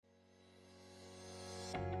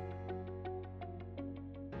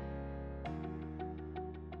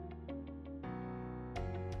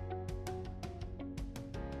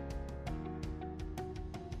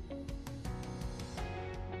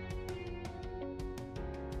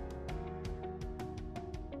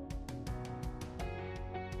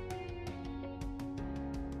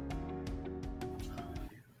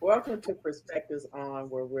Welcome to Perspectives On,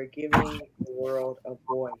 where we're giving the world a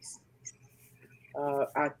voice.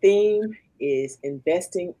 Our theme is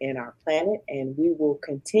investing in our planet, and we will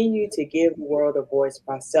continue to give the world a voice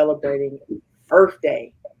by celebrating Earth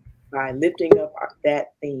Day by lifting up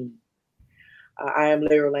that theme. I am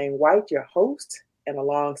Lyra Lane White, your host, and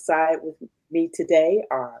alongside with me today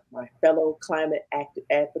are my fellow climate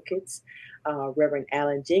advocates, Reverend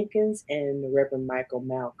Alan Jenkins and Reverend Michael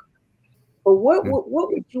Malcolm. But what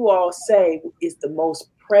would you all say is the most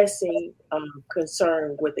pressing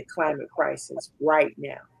concern with the climate crisis right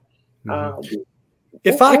now? Mhm. Um,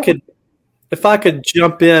 If what, I what would, could, if I could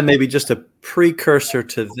jump in, maybe just a precursor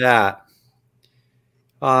to that.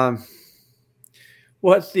 Um,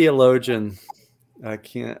 what theologian? I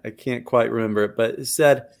can't quite remember it, but it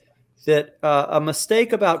said that a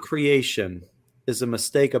mistake about creation is a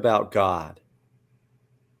mistake about God.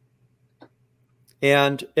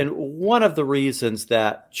 And one of the reasons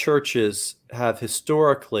that churches have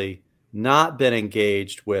historically not been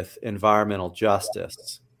engaged with environmental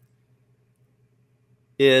justice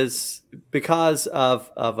is because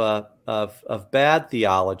of bad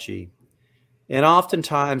theology, and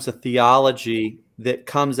oftentimes a theology that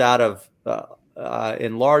comes out of,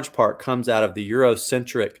 in large part, comes out of the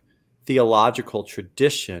Eurocentric theological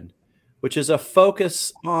tradition, which is a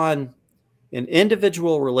focus on an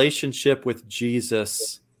individual relationship with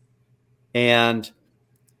Jesus and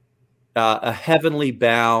a heavenly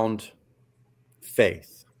bound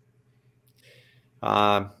faith.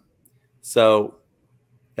 Um, so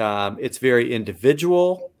it's very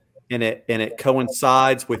individual, and it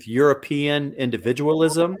coincides with European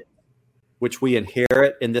individualism, which we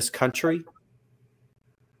inherit in this country,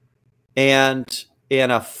 and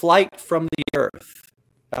a flight from the earth,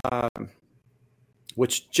 um,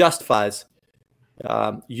 which justifies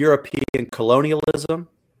European colonialism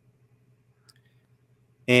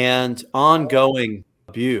and ongoing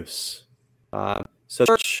abuse. So, the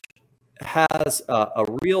church has a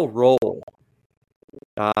real role,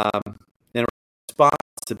 um, and a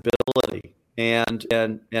responsibility, and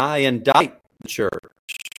I indict the church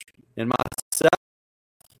and myself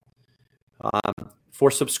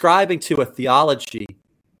for subscribing to a theology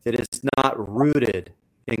that is not rooted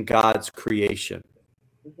in God's creation.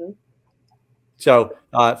 mhm. So,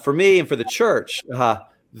 for me and for the church,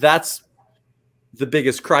 that's the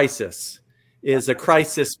biggest crisis, is a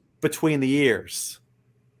crisis between the ears,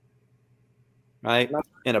 right?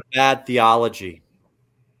 And a bad theology.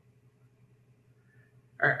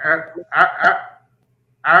 I, I, I, I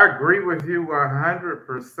I agree with you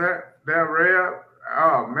 100% there, Rev.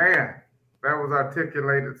 Oh, man, that was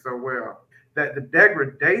articulated so well. That the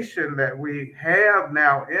degradation that we have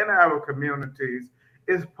now in our communities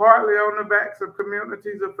is partly on the backs of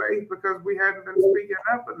communities of faith because we hadn't been speaking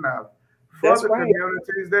up enough for That's the right.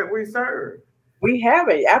 communities that we serve. We have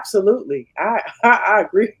it absolutely. I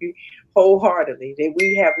agree wholeheartedly that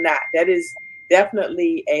we have not. That is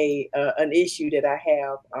definitely a an issue that I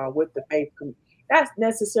have with the faith. Not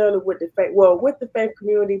necessarily with the faith. Well, with the faith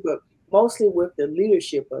community, but mostly with the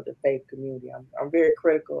leadership of the faith community. I'm very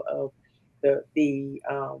critical of the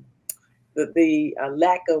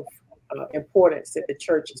lack of importance that the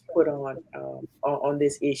church has put on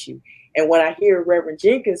this issue. And when I hear Reverend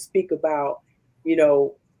Jenkins speak about, you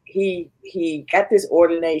know, he got this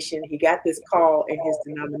ordination, he got this call in his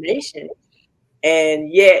denomination,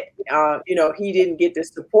 and yet, he didn't get the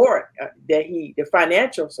support the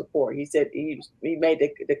financial support. He said he made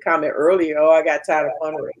the comment earlier. Oh, I got tired of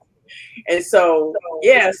fundraising, and so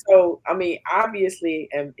yeah. So I mean, obviously,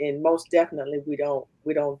 and most definitely, we don't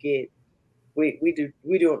get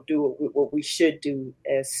we don't do what we should do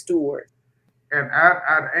as stewards. And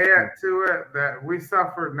I'd add to it that we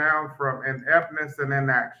suffer now from ineptness and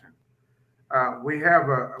inaction. We,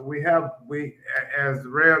 as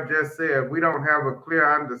Rev just said, we don't have a clear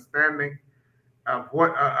understanding of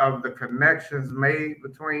what of the connections made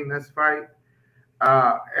between this fight,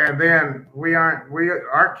 and then we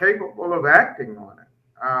aren't capable of acting on it.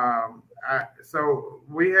 So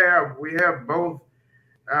we have both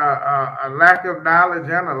a lack of knowledge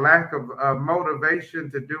and a lack of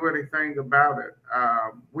motivation to do anything about it.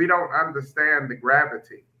 We don't understand the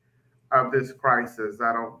gravity of this crisis.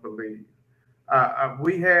 I don't believe.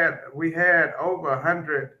 We had over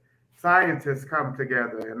 100 scientists come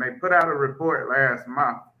together, and they put out a report last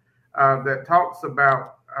month that talks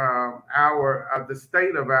about the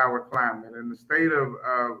state of our climate and the state of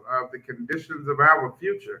the conditions of our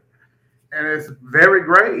future, and it's very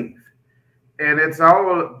grave, and it's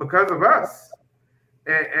all because of us,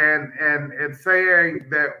 and it's saying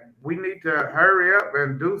that we need to hurry up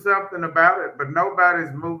and do something about it, but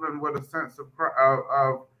nobody's moving with a sense of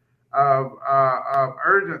of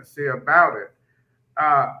urgency about it.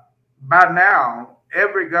 By now,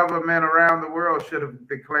 every government around the world should have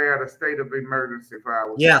declared a state of emergency for our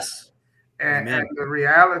country. Yes. And the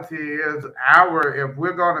reality is, if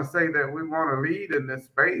we're going to say that we want to lead in this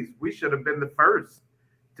space, we should have been the first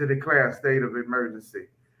to declare a state of emergency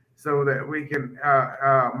so that we can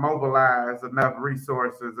mobilize enough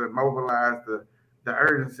resources and mobilize the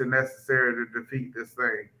urgency necessary to defeat this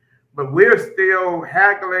thing. But we're still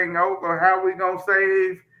haggling over how we're going to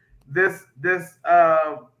save this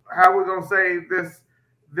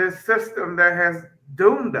system that has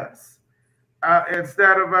doomed us.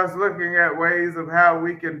 Instead of us looking at ways of how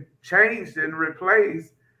we can change and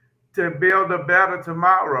replace to build a better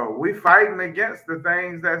tomorrow. We fighting against the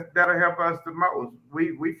things that'll help us the most.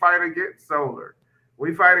 We fight against solar.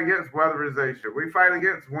 We fight against weatherization. We fight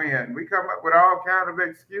against wind. We come up with all kinds of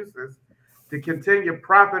excuses to continue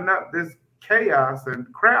propping up this chaos and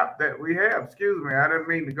crap that we have. Excuse me, I didn't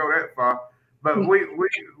mean to go that far, but we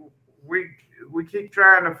keep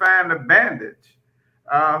trying to find a bandage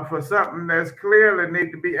for something that's clearly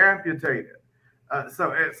need to be amputated.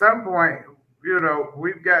 So at some point,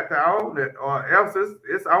 we've got to own it, or else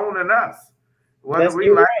it's owning us, whether That's we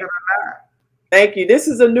like right. it or not. Thank you. This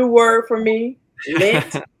is a new word for me,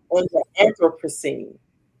 Lent and the Anthropocene.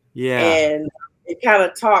 Yeah. And it kind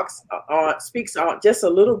of speaks on just a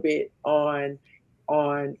little bit on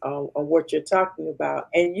what you're talking about.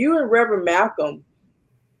 And you and Reverend Malcolm,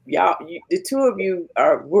 the two of you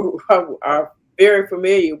are very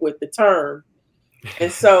familiar with the term.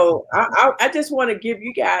 And so I just want to give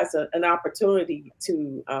you guys an opportunity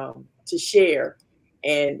to share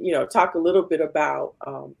and, talk a little bit about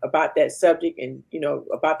that subject and,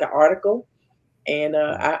 about the article. And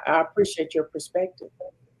I appreciate your perspective.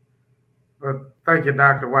 Well, thank you,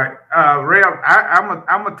 Dr. White. Rev,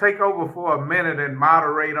 I'm gonna take over for a minute and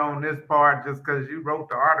moderate on this part just because you wrote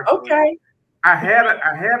the article. Okay. I had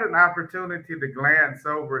an opportunity to glance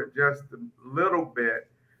over it just a little bit,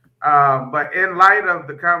 but in light of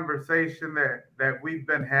the conversation that we've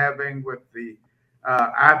been having with the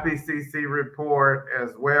IPCC report,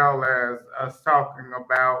 as well as us talking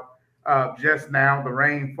about just now the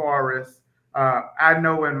rainforest, I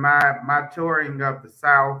know in my touring of the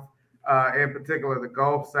South, in particular the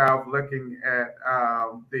Gulf South, looking at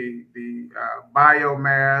the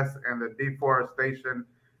biomass and the deforestation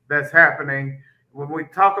that's happening. When we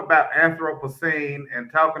talk about Anthropocene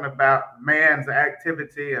and talking about man's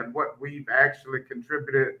activity and what we've actually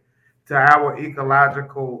contributed to our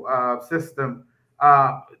ecological system,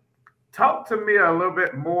 talk to me a little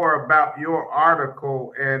bit more about your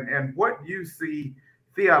article and what you see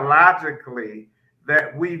theologically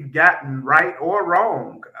that we've gotten right or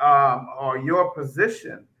wrong, or your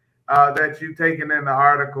position that you've taken in the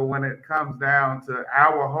article when it comes down to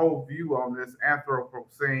our whole view on this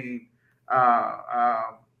Anthropocene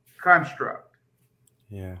construct.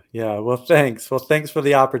 Yeah. Well, thanks. Thanks for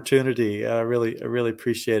the opportunity. I really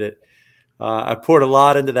appreciate it. I poured a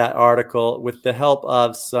lot into that article with the help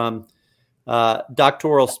of some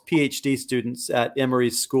doctoral PhD students at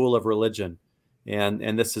Emory's School of Religion.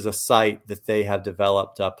 And this is a site that they have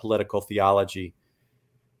developed, political theology.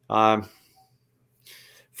 First,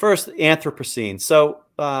 Anthropocene. So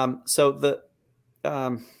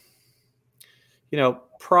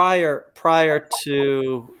prior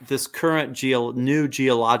to this current new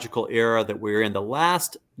geological era that we're in, the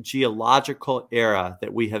last geological era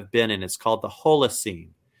that we have been in is called the Holocene.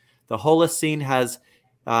 The Holocene has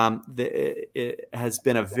it has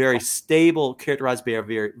been a very stable, characterized by a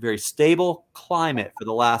very, very stable climate for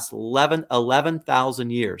the last 11,000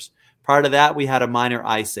 years. Prior to that, we had a minor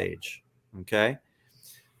ice age. Okay.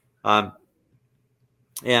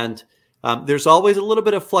 There's always a little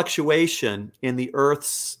bit of fluctuation in the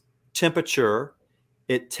Earth's temperature.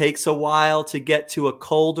 It takes a while to get to a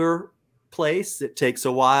colder place. It takes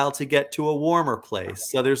a while to get to a warmer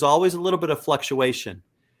place. So there's always a little bit of fluctuation.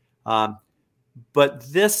 But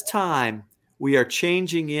this time we are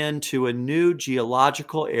changing into a new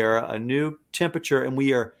geological era, a new temperature, and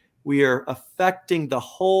we are affecting the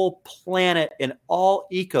whole planet and all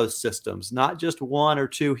ecosystems, not just one or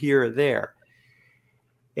two here or there.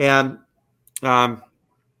 And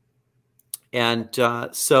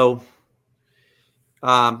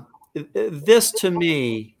this to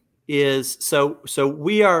me is so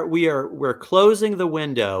we're closing the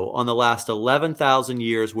window on the last 11,000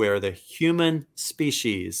 years where the human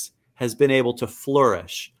species has been able to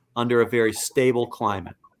flourish under a very stable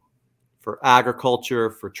climate for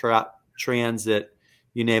agriculture, for transit,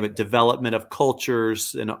 you name it, development of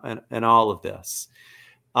cultures and all of this.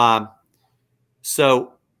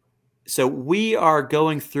 So So we are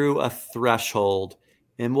going through a threshold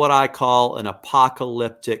in what I call an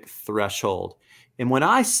apocalyptic threshold. And when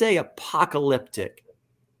I say apocalyptic,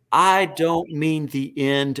 I don't mean the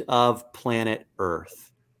end of planet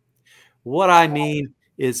Earth. What I mean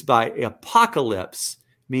is by apocalypse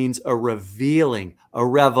means a revealing, a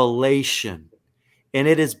revelation. And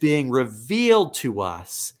it is being revealed to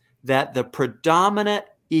us that the predominant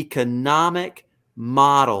economic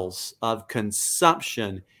models of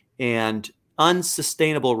consumption and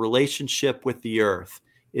unsustainable relationship with the earth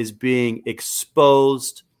is being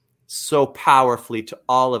exposed so powerfully to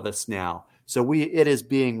all of us now. So it is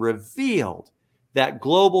being revealed that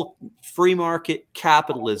global free market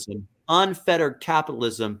capitalism, unfettered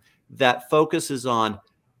capitalism that focuses on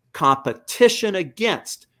competition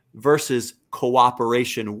against versus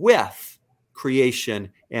cooperation with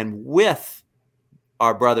creation and with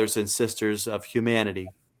our brothers and sisters of humanity.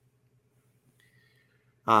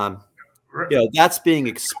 That's being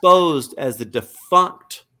exposed as the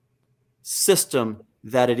defunct system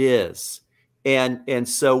that it is. And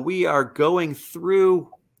so we are going through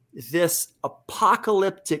this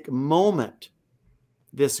apocalyptic moment,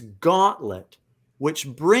 this gauntlet, which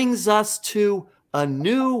brings us to a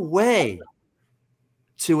new way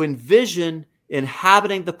to envision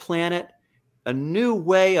inhabiting the planet, a new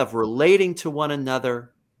way of relating to one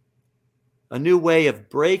another, a new way of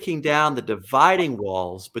breaking down the dividing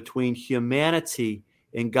walls between humanity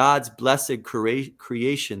and God's blessed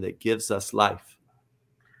creation that gives us life.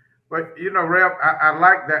 But, Rev, I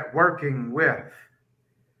like that working with.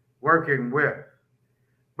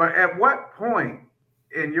 But at what point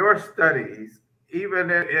in your studies,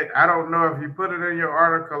 even I don't know if you put it in your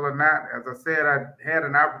article or not. As I said, I had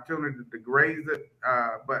an opportunity to graze it,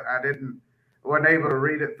 but wasn't able to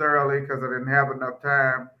read it thoroughly because I didn't have enough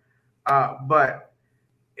time. But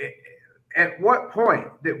at what point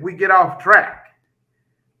did we get off track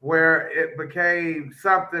where it became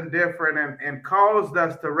something different and caused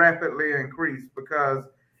us to rapidly increase? Because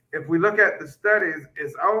if we look at the studies,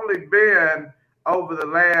 it's only been over the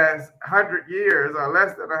last 100 years or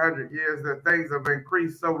less than 100 years that things have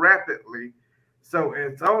increased so rapidly. So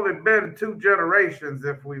it's only been 2 generations,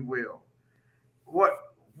 if we will.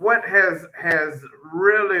 What has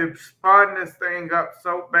really spun this thing up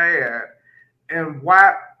so bad, and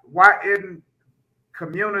why in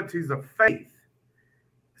communities of faith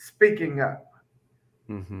speaking up?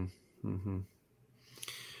 Mm-hmm. Mm-hmm.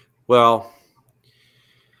 Well,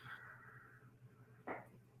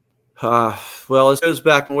 this goes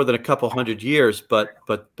back more than a couple hundred years, but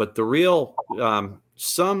the real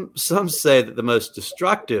some say that the most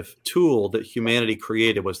destructive tool that humanity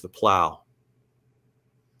created was the plow.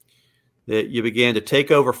 That you began to take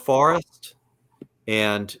over forest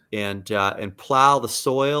and plow the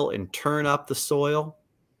soil and turn up the soil,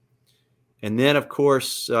 and then of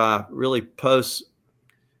course, really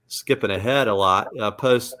skipping ahead a lot,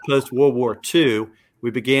 post World War II, we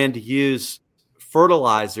began to use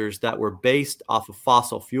fertilizers that were based off of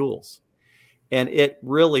fossil fuels, and it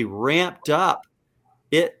really ramped up.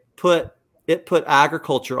 It put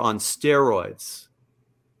agriculture on steroids,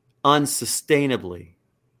 unsustainably,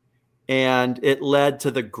 and it led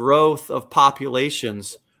to the growth of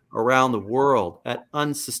populations around the world at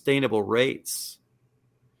unsustainable rates.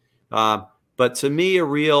 But to me, a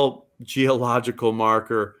real geological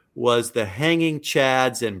marker was the hanging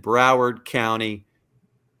chads in Broward County,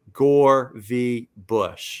 Gore v.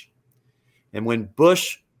 Bush. And when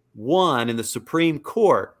Bush won in the Supreme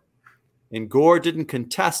Court and Gore didn't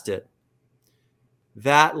contest it,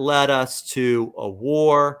 that led us to a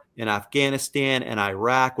war in Afghanistan and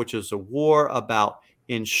Iraq, which is a war about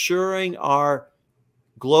ensuring our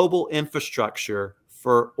global infrastructure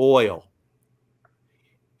for oil.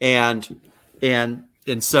 And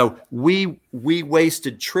so we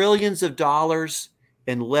wasted trillions of dollars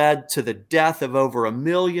and led to the death of over 1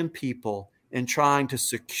 million people in trying to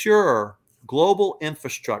secure global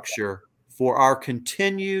infrastructure for our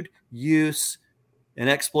continued use and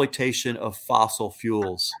exploitation of fossil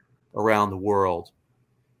fuels around the world.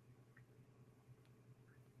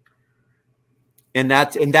 And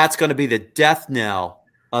that's going to be the death knell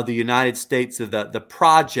of the United States, of the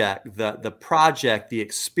project, the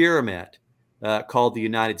experiment called the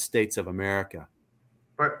United States of America.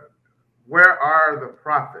 But where are the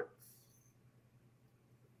prophets?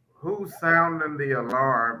 Who's sounding the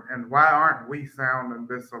alarm, and why aren't we sounding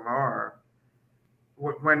this alarm?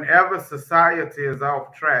 Whenever society is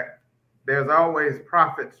off track, there's always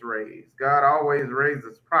prophets raised. God always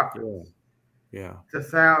raises prophets. Yeah. To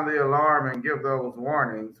sound the alarm and give those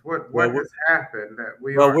warnings. What has happened that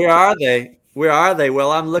we? Well, where are they? Where are they?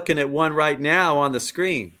 Well, I'm looking at one right now on the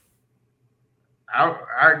screen.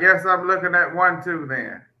 I guess I'm looking at one too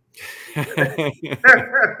then.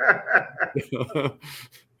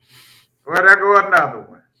 Well, there go another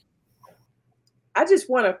one. I just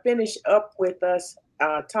want to finish up with us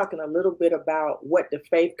talking a little bit about what the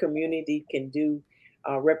faith community can do.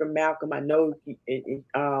 Reverend Malcolm, I know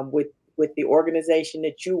with the organization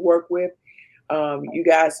that you work with, you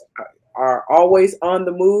guys are always on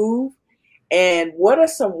the move. And what are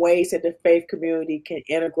some ways that the faith community can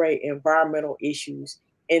integrate environmental issues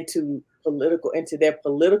into their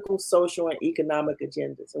political, social, and economic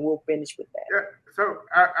agendas? And we'll finish with that. Yeah, so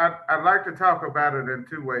I'd like to talk about it in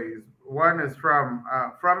two ways. One is from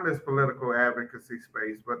this political advocacy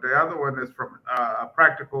space, but the other one is from a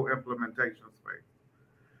practical implementation space.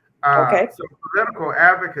 Okay. So political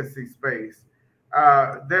advocacy space,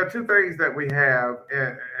 there are two things that we have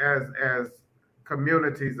as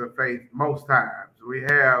communities of faith most times. We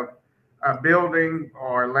have a building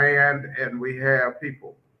or land, and we have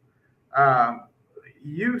people.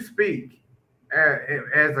 You speak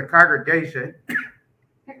as a congregation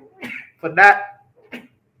for not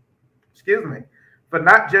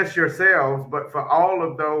just yourselves, but for all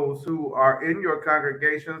of those who are in your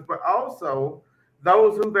congregations, but also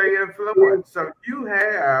those who they influence. So you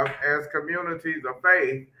have, as communities of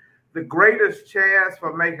faith, the greatest chance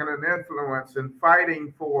for making an influence and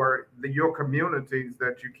fighting for your communities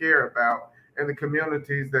that you care about and the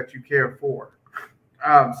communities that you care for.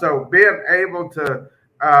 So being able to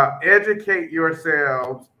educate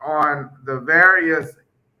yourselves on the various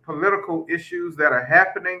political issues that are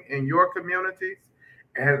happening in your communities,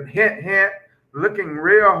 and hint, looking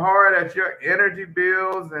real hard at your energy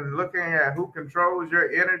bills and looking at who controls your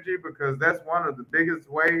energy, because that's one of the biggest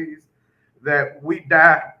ways that we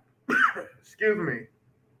die, excuse me,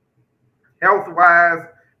 health-wise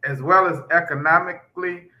as well as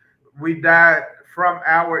economically. We die from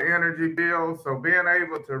our energy bills. So being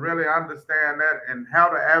able to really understand that and how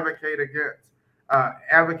to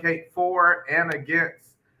advocate for and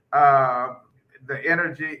against the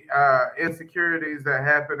energy insecurities that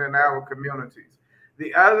happen in our communities.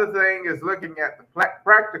 The other thing is looking at the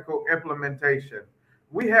practical implementation.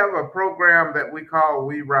 We have a program that we call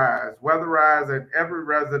We Rise, weatherize every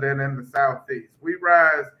resident in the Southeast. We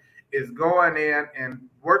Rise is going in and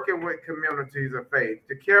working with communities of faith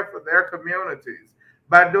to care for their communities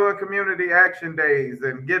by doing community action days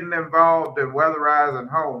and getting involved in weatherizing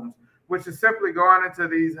homes, which is simply going into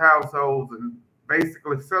these households and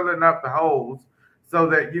basically filling up the holes so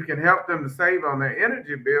that you can help them to save on their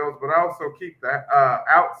energy bills, but also keep the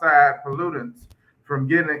outside pollutants from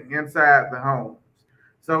getting inside the homes.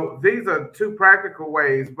 So these are two practical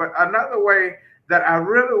ways. But another way that I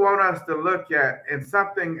really want us to look at, and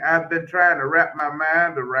something I've been trying to wrap my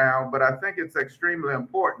mind around, but I think it's extremely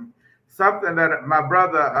important, something that my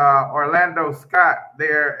brother Orlando Scott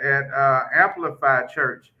there at Amplify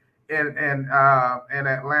Church in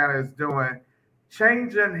Atlanta is doing,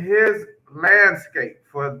 changing his landscape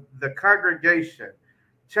for the congregation,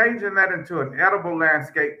 changing that into an edible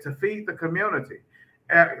landscape to feed the community.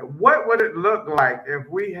 And what would it look like if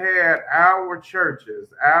we had our churches,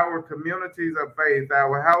 our communities of faith,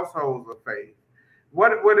 our households of faith?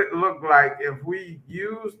 What would it look like if we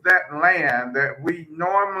used that land that we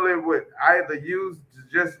normally would either use to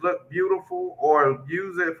just look beautiful or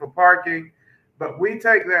use it for parking, but we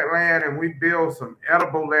take that land and we build some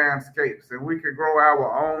edible landscapes, and we can grow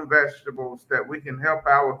our own vegetables that we can help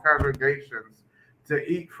our congregations to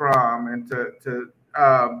eat from and to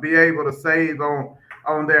be able to save on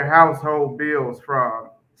their household bills from,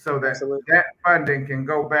 so that that funding can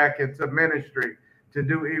go back into ministry to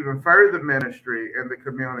do even further ministry in the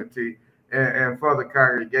community and for the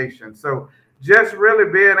congregation. So just really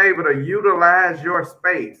being able to utilize your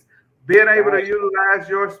space, being able to utilize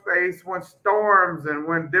your space when storms and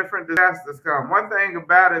when different disasters come. One thing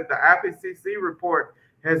about it, the IPCC report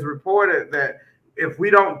has reported that if we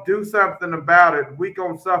don't do something about it, we're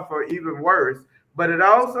going to suffer even worse. But it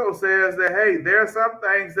also says that, hey, there are some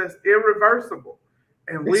things that's irreversible,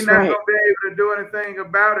 and we're not going to be able to do anything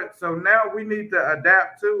about it. So now we need to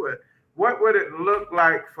adapt to it. What would it look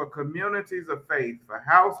like for communities of faith, for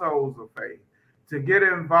households of faith, to get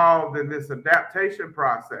involved in this adaptation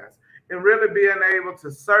process and really being able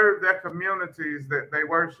to serve their communities that they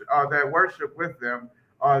worship, or that worship with them,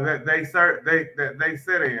 or that they serve, that they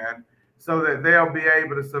sit in, so that they'll be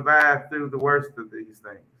able to survive through the worst of these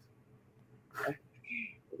things?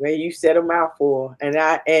 Well, you said a mouthful, and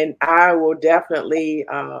I will definitely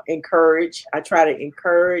encourage. I try to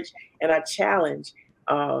encourage and I challenge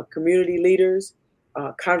community leaders,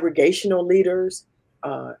 congregational leaders,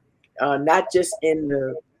 not just in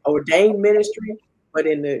the ordained ministry, but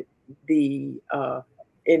in the the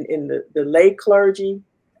in the lay clergy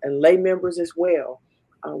and lay members as well.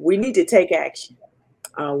 We need to take action.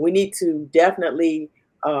 We need to definitely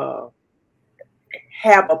have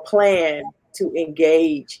a plan to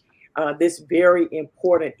engage this very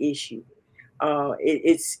important issue.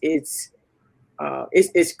 It's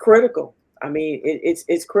critical. I mean,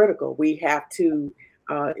 it's critical. We have to,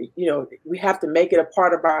 we have to make it a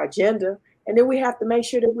part of our agenda, and then we have to make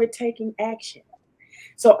sure that we're taking action.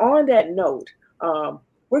 So, on that note,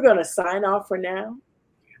 we're going to sign off for now.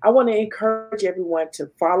 I want to encourage everyone to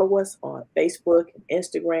follow us on Facebook and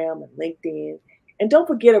Instagram and LinkedIn. And don't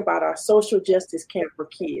forget about our social justice camp for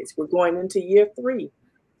kids. We're going into year 3. If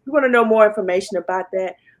you want to know more information about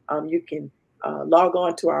that, you can log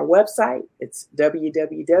on to our website. It's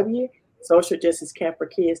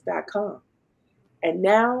www.socialjusticecampforkids.com. And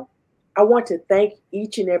now I want to thank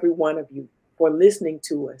each and every one of you for listening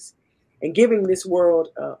to us and giving this world,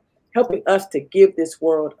 helping us to give this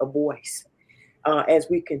world a voice as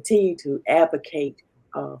we continue to advocate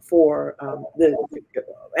for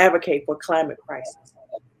climate crisis.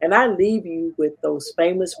 And I leave you with those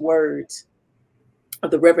famous words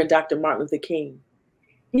of the Reverend Dr. Martin Luther King.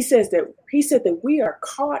 He said that we are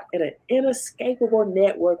caught in an inescapable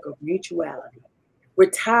network of mutuality. We're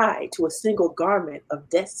tied to a single garment of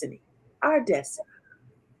destiny, our destiny.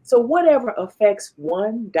 So whatever affects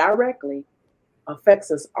one directly affects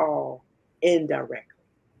us all indirectly.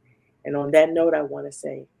 And on that note, I want to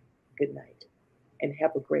say good night and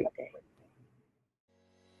have a great day.